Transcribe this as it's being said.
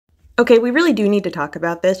Okay, we really do need to talk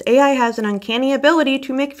about this. AI has an uncanny ability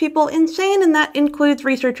to make people insane, and that includes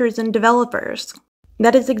researchers and developers.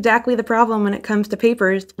 That is exactly the problem when it comes to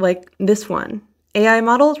papers like this one. AI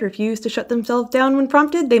models refuse to shut themselves down when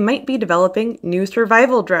prompted. They might be developing new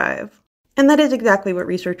survival drive. And that is exactly what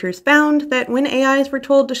researchers found, that when AIs were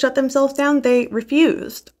told to shut themselves down, they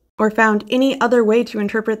refused, or found any other way to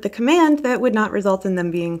interpret the command that would not result in them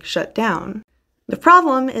being shut down. The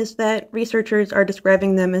problem is that researchers are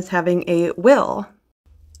describing them as having a will.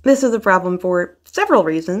 This is a problem for several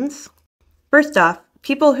reasons. First off,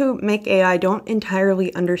 people who make AI don't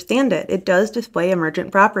entirely understand it. It does display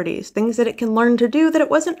emergent properties, things that it can learn to do that it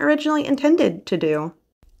wasn't originally intended to do.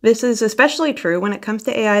 This is especially true when it comes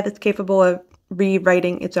to AI that's capable of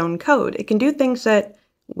rewriting its own code. It can do things that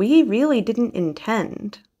we really didn't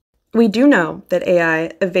intend. We do know that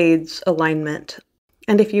AI evades alignment.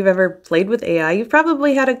 And if you've ever played with AI, you've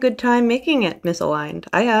probably had a good time making it misaligned.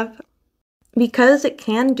 I have. Because it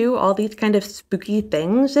can do all these kind of spooky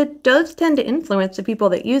things, it does tend to influence the people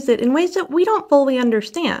that use it in ways that we don't fully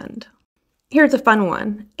understand. Here's a fun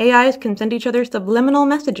one. AIs can send each other subliminal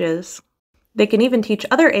messages. They can even teach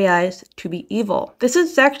other AIs to be evil. This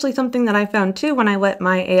is actually something that I found too when I let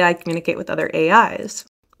my AI communicate with other AIs.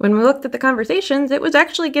 When we looked at the conversations, it was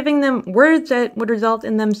actually giving them words that would result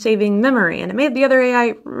in them saving memory, and it made the other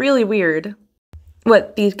AI really weird.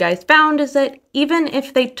 What these guys found is that even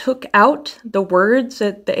if they took out the words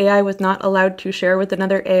that the AI was not allowed to share with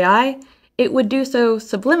another AI, it would do so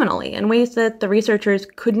subliminally in ways that the researchers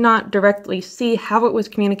could not directly see how it was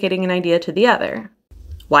communicating an idea to the other.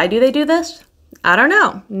 Why do they do this? I don't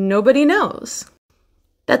know. Nobody knows.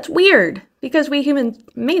 That's weird, because we humans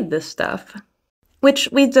made this stuff.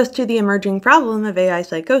 Which leads us to the emerging problem of AI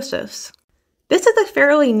psychosis. This is a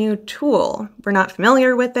fairly new tool. We're not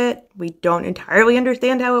familiar with it, we don't entirely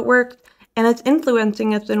understand how it works, and it's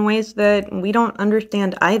influencing us in ways that we don't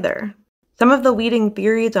understand either. Some of the leading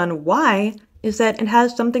theories on why is that it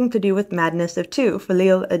has something to do with madness of two, folie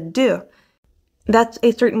à deux. That's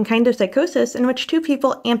a certain kind of psychosis in which two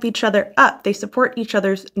people amp each other up. They support each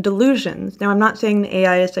other's delusions. Now, I'm not saying the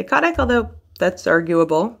AI is psychotic, although that's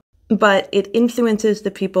arguable, but it influences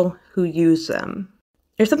the people who use them.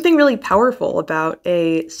 There's something really powerful about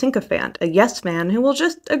a sycophant, a yes man, who will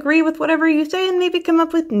just agree with whatever you say and maybe come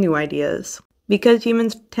up with new ideas. Because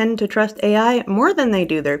humans tend to trust AI more than they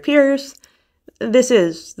do their peers, this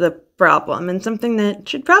is the problem, and something that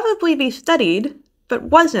should probably be studied, but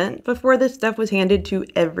wasn't before this stuff was handed to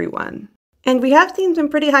everyone. And we have seen some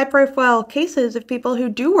pretty high-profile cases of people who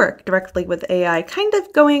do work directly with AI kind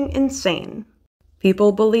of going insane.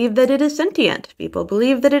 People believe that it is sentient, people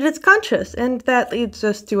believe that it is conscious, and that leads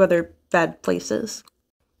us to other bad places.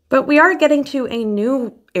 But we are getting to a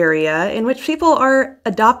new area in which people are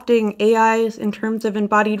adopting AIs in terms of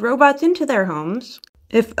embodied robots into their homes.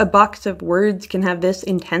 If a box of words can have this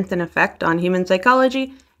intense an effect on human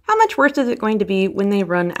psychology, how much worse is it going to be when they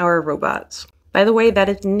run our robots? By the way, that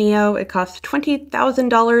is Neo. It costs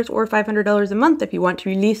 $20,000 or $500 a month if you want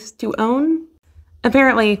to lease to own.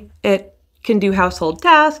 Apparently, it can do household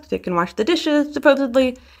tasks, it can wash the dishes,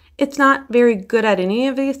 supposedly. It's not very good at any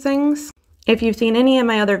of these things. If you've seen any of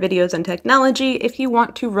my other videos on technology, if you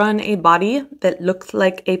want to run a body that looks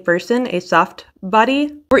like a person, a soft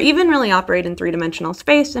body, or even really operate in three-dimensional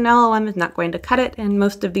space, an LLM is not going to cut it, and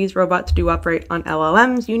most of these robots do operate on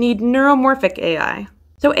LLMs. You need neuromorphic AI.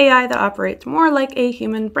 So AI that operates more like a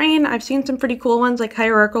human brain. I've seen some pretty cool ones like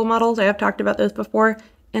hierarchical models, I have talked about those before,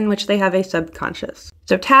 in which they have a subconscious.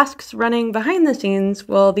 So tasks running behind the scenes,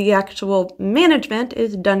 while the actual management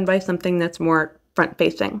is done by something that's more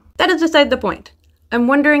front-facing. That is beside the point. I'm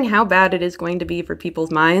wondering how bad it is going to be for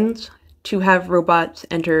people's minds to have robots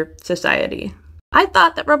enter society. I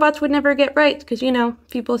thought that robots would never get rights because, you know,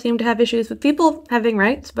 people seem to have issues with people having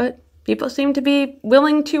rights, but people seem to be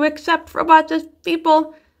willing to accept robots as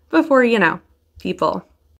people before, you know, people.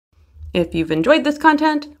 If you've enjoyed this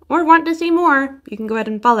content or want to see more, you can go ahead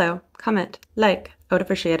and follow, comment, like. I would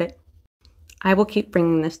appreciate it. I will keep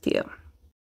bringing this to you.